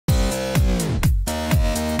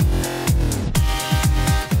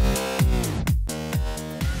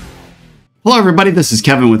Hello everybody, this is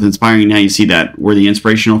Kevin with Inspiring Now You See That. We're the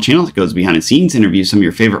inspirational channel that goes behind the scenes, interviews some of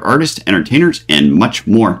your favorite artists, entertainers, and much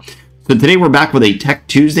more. So today we're back with a Tech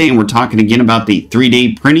Tuesday, and we're talking again about the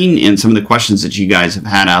 3D printing and some of the questions that you guys have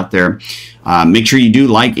had out there. Make sure you do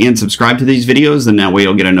like and subscribe to these videos, and that way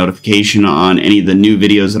you'll get a notification on any of the new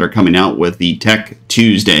videos that are coming out with the Tech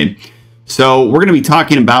Tuesday. So we're going to be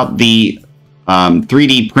talking about the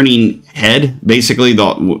 3D printing head, basically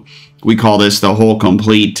we call this the whole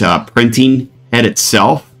complete printing head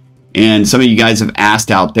itself. And some of you guys have asked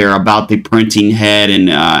out there about the printing head and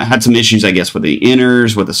had some issues, I guess, with the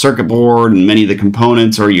inners, with the circuit board and many of the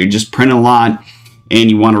components, or you just print a lot and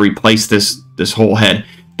you want to replace this whole head.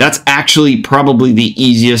 That's actually probably the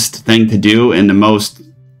easiest thing to do and the most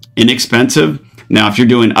inexpensive. Now, if you're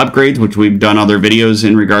doing upgrades, which we've done other videos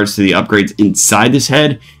in regards to the upgrades inside this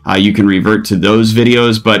head, you can revert to those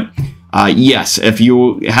videos. But yes, if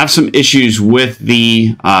you have some issues with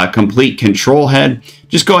the complete control head,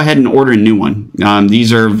 just go ahead and order a new one.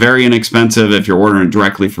 These are very inexpensive if you're ordering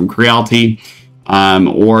directly from Creality,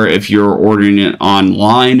 or if you're ordering it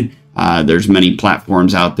online. There's many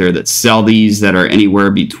platforms out there that sell these that are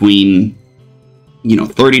anywhere between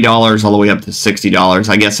 $30 all the way up to $60.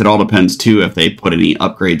 I guess it all depends too if they put any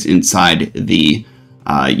upgrades inside the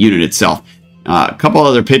unit itself. A couple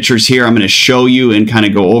other pictures here I'm going to show you and kind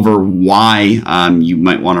of go over why you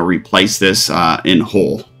might want to replace this in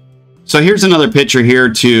whole. So here's another picture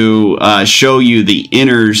here to show you the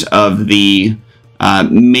inners of the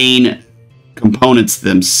main components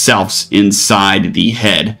themselves inside the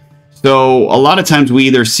head. So a lot of times we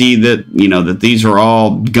either see that, that these are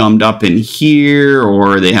all gummed up in here,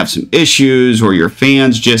 or they have some issues, or your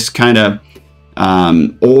fan's just kind of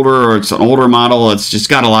older, or it's an older model. It's just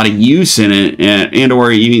got a lot of use in it, and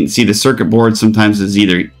or you can see the circuit board sometimes is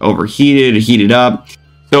either overheated or heated up.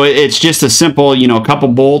 So it's just a simple, a couple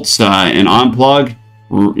bolts and unplug,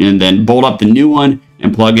 and then bolt up the new one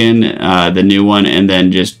and plug in the new one, and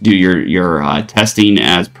then just do your testing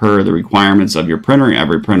as per the requirements of your printer.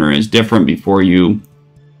 Every printer is different before you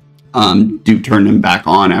do turn them back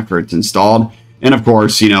on after it's installed. And of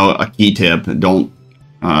course, a key tip: don't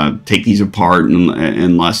take these apart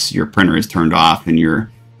unless your printer is turned off and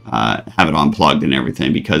you're have it unplugged and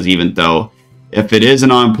everything, because even though if it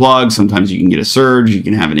isn't unplugged, sometimes you can get a surge, you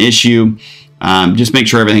can have an issue. Just make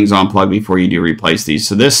sure everything's unplugged before you do replace these.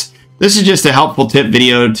 So this is just a helpful tip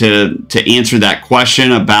video to answer that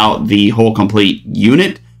question about the whole complete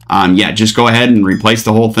unit. Yeah, just go ahead and replace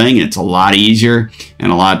the whole thing. It's a lot easier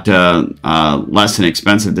and a lot less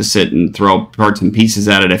inexpensive to sit and throw parts and pieces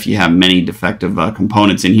at it if you have many defective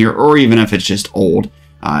components in here, or even if it's just old.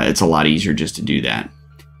 It's a lot easier just to do that.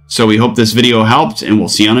 So we hope this video helped, and we'll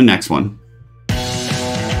see you on the next one.